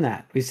 We've learned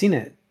that. We've seen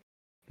it.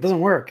 It doesn't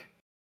work.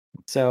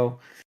 So,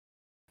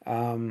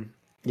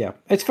 yeah,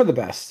 it's for the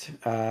best.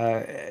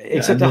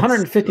 Except the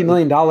 $150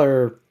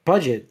 million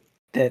budget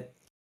that's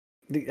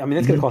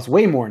going to cost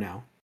way more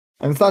now.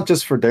 And it's not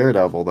just for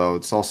Daredevil, though.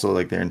 It's also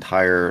like their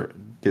entire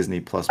Disney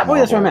Plus Marvel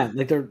that's what I meant.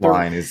 Like their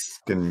line is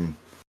getting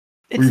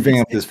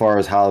revamped as far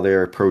as how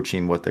they're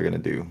approaching what they're going to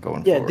do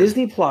going forward. Yeah,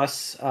 Disney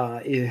Plus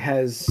it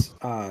has,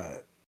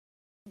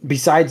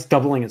 besides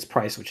doubling its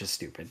price, which is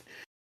stupid,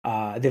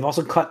 they've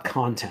also cut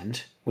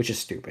content, which is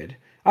stupid.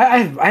 I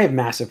have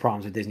massive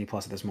problems with Disney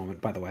Plus at this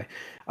moment, by the way.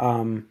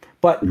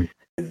 But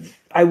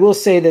I will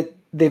say that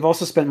they've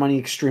also spent money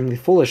extremely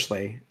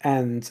foolishly,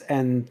 and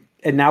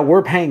now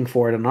we're paying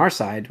for it on our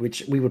side,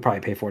 which we would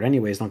probably pay for it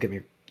anyways. Don't get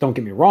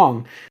me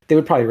wrong. They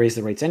would probably raise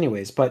the rates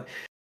anyways, but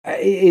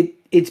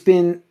it's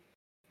been.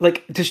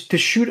 Like to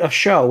shoot a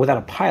show without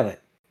a pilot,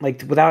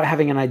 like without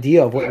having an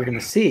idea of what you're going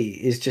to see,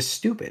 is just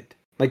stupid.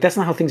 Like that's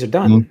not how things are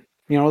done.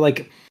 Mm-hmm.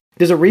 Like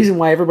there's a reason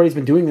why everybody's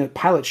been doing the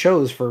pilot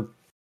shows for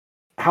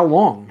how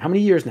long? How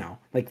many years now?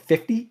 Like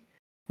 50?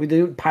 We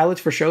do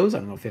pilots for shows. I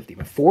don't know 50,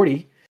 but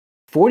 40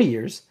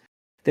 years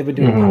they've been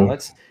doing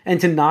pilots,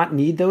 and to not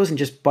need those and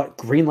just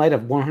green light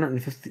of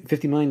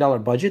 $150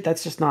 million budget.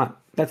 That's just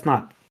not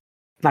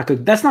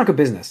good. That's not good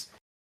business.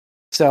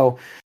 So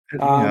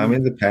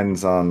it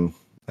depends on.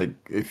 Like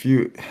I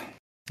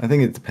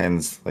think it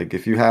depends. Like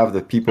if you have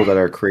the people that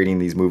are creating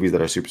these movies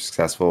that are super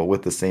successful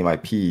with the same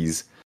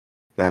IPs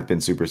that have been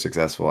super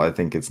successful, I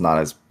think it's not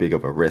as big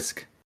of a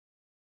risk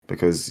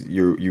because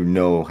you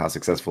know how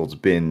successful it's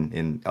been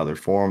in other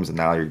forms, and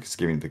now you're just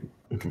giving the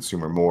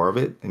consumer more of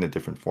it in a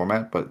different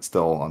format, but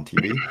still on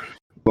TV.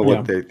 But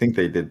what they think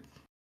they did,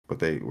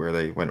 where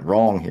they went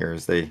wrong here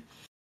is they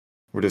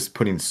were just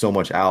putting so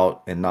much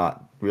out and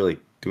not really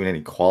doing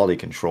any quality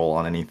control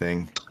on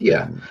anything.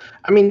 Yeah.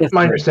 I mean,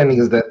 my understanding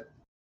is that,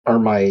 or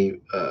my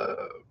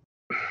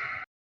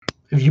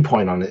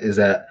viewpoint on it is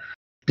that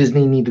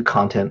Disney needed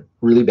content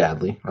really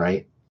badly,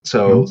 right?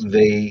 So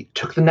they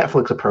took the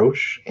Netflix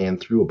approach and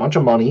threw a bunch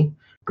of money,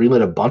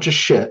 greenlit a bunch of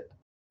shit,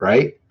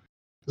 right?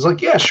 It's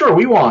like, yeah, sure,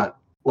 we want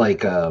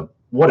like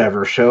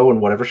whatever show and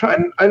whatever show.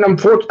 And I'm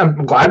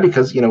glad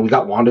because, we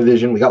got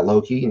WandaVision, we got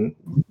Loki, and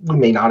we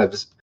may not have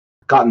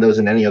gotten those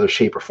in any other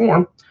shape or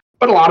form.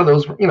 But a lot of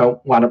those,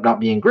 wound up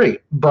not being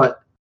great.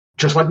 But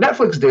just like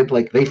Netflix did,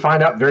 like they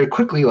find out very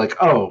quickly, like,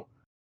 oh,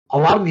 a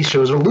lot of these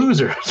shows are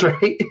losers,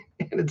 right?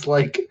 And it's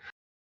like,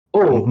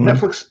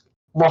 Netflix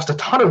lost a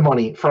ton of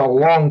money for a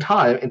long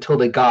time until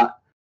they got,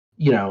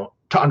 to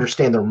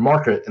understand their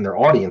market and their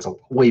audience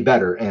way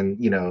better,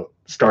 and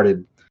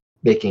started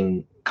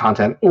making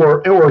content,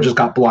 or just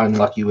got blind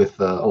lucky with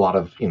a lot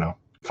of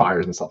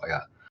fires and stuff like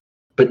that.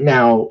 But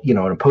now, in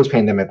a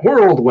post-pandemic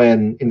world,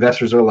 when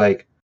investors are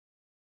like,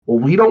 well,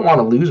 we don't want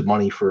to lose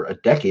money for a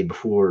decade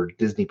before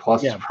Disney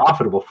Plus is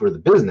profitable for the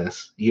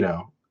business,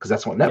 because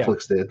that's what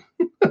Netflix did.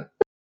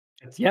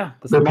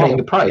 They're paying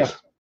the price.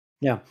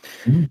 Yeah.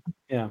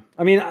 Yeah.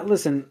 I mean,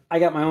 listen, I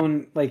got my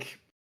own,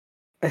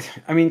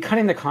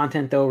 cutting the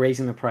content, though,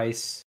 raising the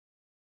price.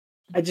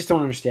 I just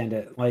don't understand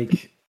it.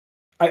 Like,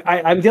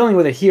 I'm dealing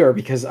with it here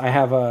because I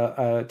have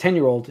a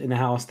 10-year-old in the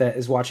house that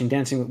is watching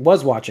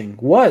was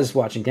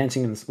watching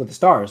Dancing with the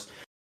Stars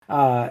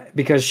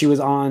because she was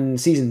on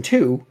season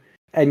 2.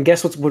 And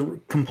guess what's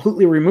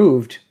completely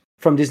removed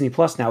from Disney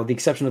Plus now, with the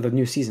exception of the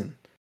new season?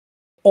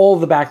 All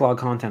the backlog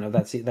content of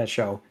that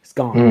show is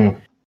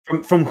gone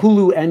from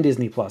Hulu and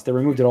Disney Plus. They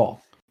removed it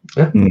all.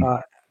 Yeah. And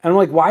I'm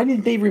like, why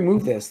did they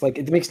remove this? Like,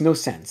 it makes no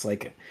sense.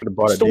 Like,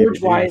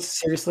 storage wise,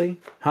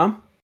 seriously, huh?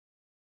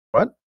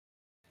 What?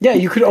 Yeah,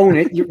 you could own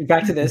it. You're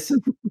back to this,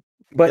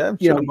 but yeah,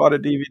 you know, bought a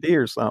DVD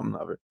or something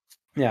of it.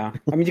 Yeah,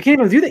 I mean, you can't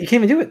even do that. You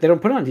can't even do it. They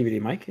don't put it on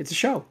DVD, Mike. It's a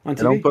show on TV.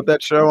 They don't put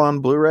that show on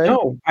Blu-ray?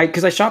 No,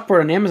 because I shopped for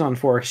it on Amazon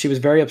for her. She was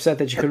very upset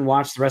that she couldn't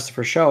watch the rest of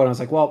her show, and I was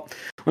like, well,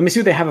 let me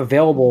see what they have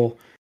available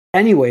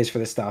anyways for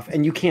this stuff.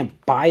 And you can't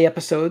buy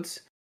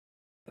episodes.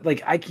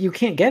 Like, you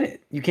can't get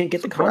it. You can't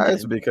get the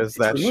content. Because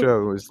that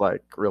show is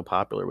like real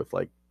popular with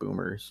like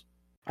boomers.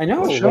 I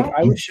know. Like,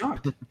 I was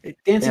shocked.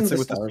 Dancing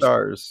with the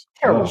Stars.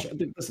 Terrible show.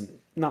 Listen,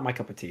 not my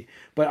cup of tea.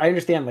 But I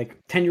understand, like,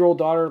 10-year-old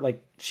daughter,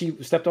 like,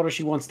 stepdaughter,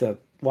 she wants to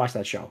watch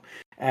that show.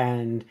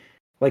 And,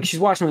 like, she's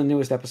watching the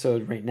newest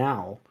episode right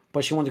now,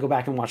 but she wanted to go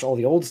back and watch all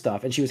the old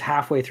stuff. And she was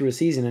halfway through a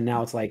season, and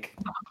now it's like...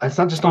 It's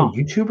not just on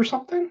YouTube or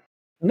something?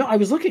 No, I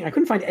was looking. I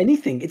couldn't find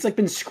anything. It's, like,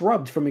 been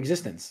scrubbed from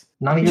existence.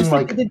 Not even,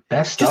 like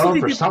best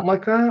of or something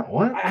like that?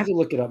 What? I have to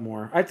look it up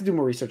more. I have to do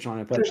more research on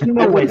it. But there's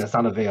no way that's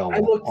not available. I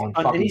looked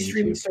on any YouTube.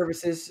 streaming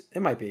services.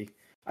 It might be.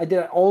 I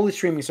did all the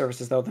streaming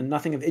services though. Then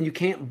nothing of, and you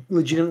can't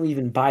legitimately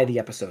even buy the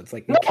episodes.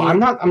 Like, no, I'm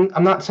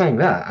not saying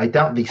that. I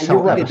doubt they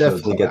sell episodes.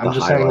 Definitely get I'm the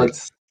just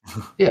highlights.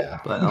 saying, like, yeah,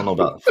 but I don't know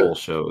about full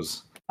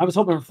shows. I was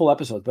hoping for full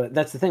episodes, but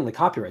that's the thing. The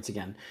copyrights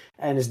again,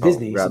 and it's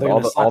Disney, so they're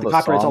going to slap all the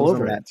copyrights all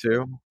over that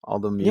too. All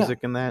the music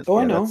in that. Oh,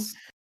 yeah, I know.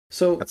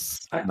 So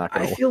that's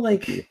I feel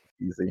like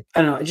easy.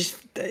 I don't know.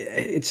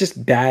 It's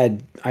just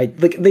bad.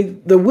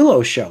 The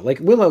Willow show. Like,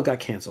 Willow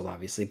got canceled,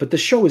 obviously, but the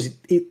show was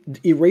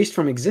erased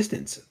from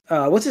existence.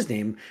 What's his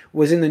name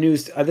was in the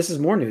news. This is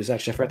more news.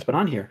 Actually, I forgot to put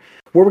on here.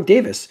 Warwick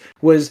Davis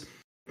was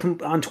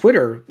on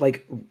Twitter,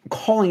 like,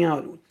 calling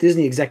out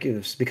Disney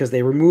executives because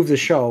they removed the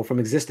show from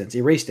existence,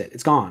 erased it.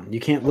 It's gone. You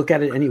can't look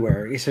at it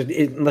anywhere. He said,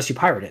 unless you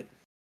pirate it.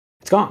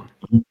 It's gone.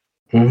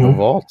 No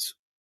vaults.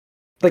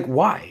 Like,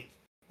 why?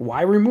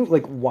 Why remove?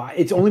 Like, why?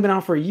 It's only been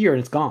out for a year and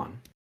it's gone.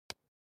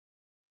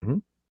 Mm-hmm.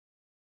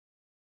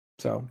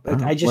 So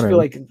I just feel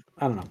like,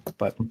 I don't know,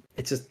 but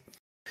it's just,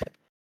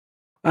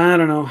 I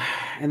don't know.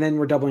 And then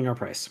we're doubling our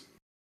price.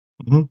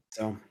 Mm-hmm.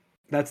 So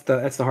that's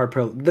the hard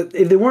pill.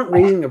 If they weren't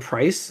raising the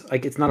price,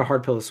 like, it's not a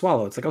hard pill to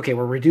swallow. It's like, okay,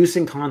 we're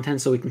reducing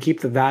content so we can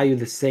keep the value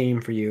the same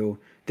for you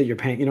that you're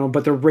paying, you know,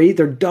 but they're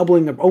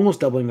almost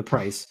doubling the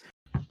price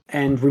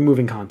and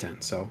removing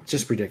content. So it's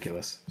just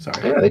ridiculous.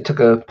 Sorry. Yeah, they took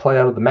a play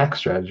out of the Mac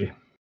strategy.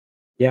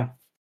 Yeah.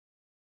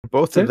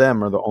 Both of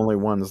them are the only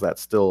ones that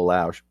still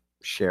allow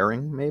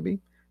sharing, maybe.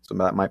 So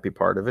that might be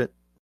part of it.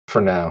 For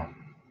now.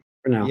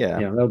 Yeah,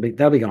 that'll be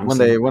gone.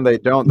 When they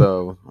don't,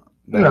 though.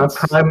 No,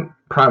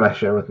 Prime I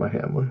share with my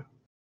family.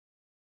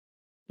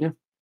 Yeah,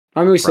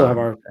 I mean, we still have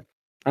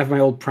I have my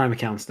old Prime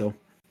account still,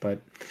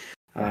 but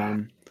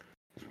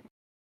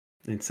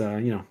it's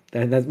you know,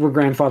 that we're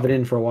grandfathered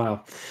in for a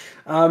while.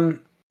 All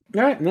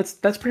right, and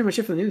that's pretty much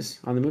it for the news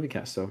on the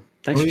Moviecast. So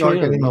thanks for tuning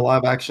in. Getting the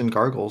live action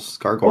gargoyles.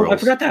 Oh, I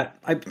forgot that.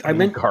 I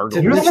meant gargoyles.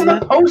 to You're the one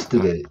that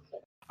posted it.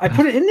 I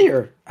put it in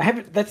there. I have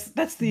it. That's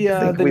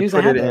the news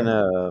I had. We put it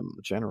in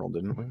general,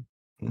 didn't we?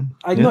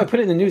 I know I put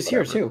it in the news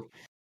here too.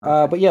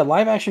 But yeah,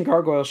 live action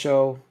gargoyle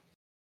show.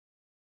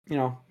 You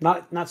know,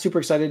 not super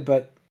excited,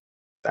 but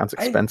sounds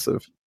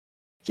expensive.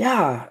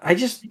 I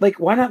just, like,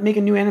 why not make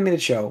a new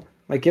animated show?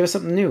 Like, give us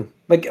something new.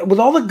 Like, with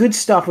all the good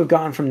stuff we've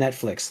gotten from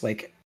Netflix,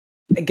 like,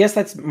 I guess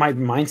that's my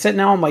mindset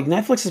now. I'm like,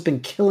 Netflix has been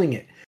killing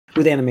it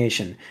with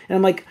animation. And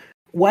I'm like,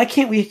 why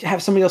can't we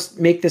have somebody else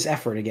make this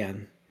effort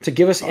again to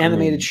give us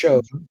animated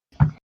shows?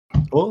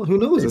 Well, who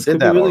knows? This could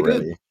be really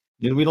good.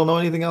 We don't know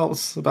anything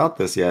else about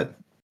this yet.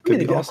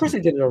 Of course they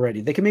did it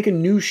already. They can make a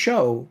new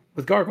show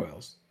with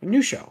gargoyles. A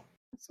new show.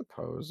 I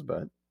suppose,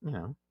 but, you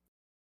know.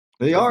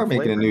 They are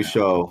making a new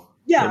show.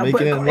 Yeah, they're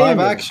making it in live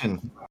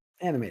action.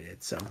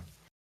 Animated, so.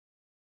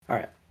 All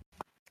right.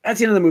 That's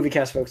the end of the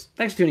Moviecast, folks.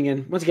 Thanks for tuning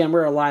in. Once again,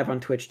 we're live on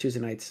Twitch Tuesday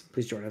nights.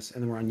 Please join us.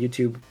 And then we're on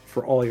YouTube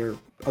for all your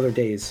other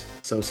days.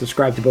 So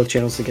subscribe to both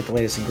channels to get the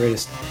latest and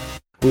greatest.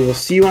 We will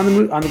see you on the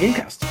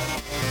Gamecast.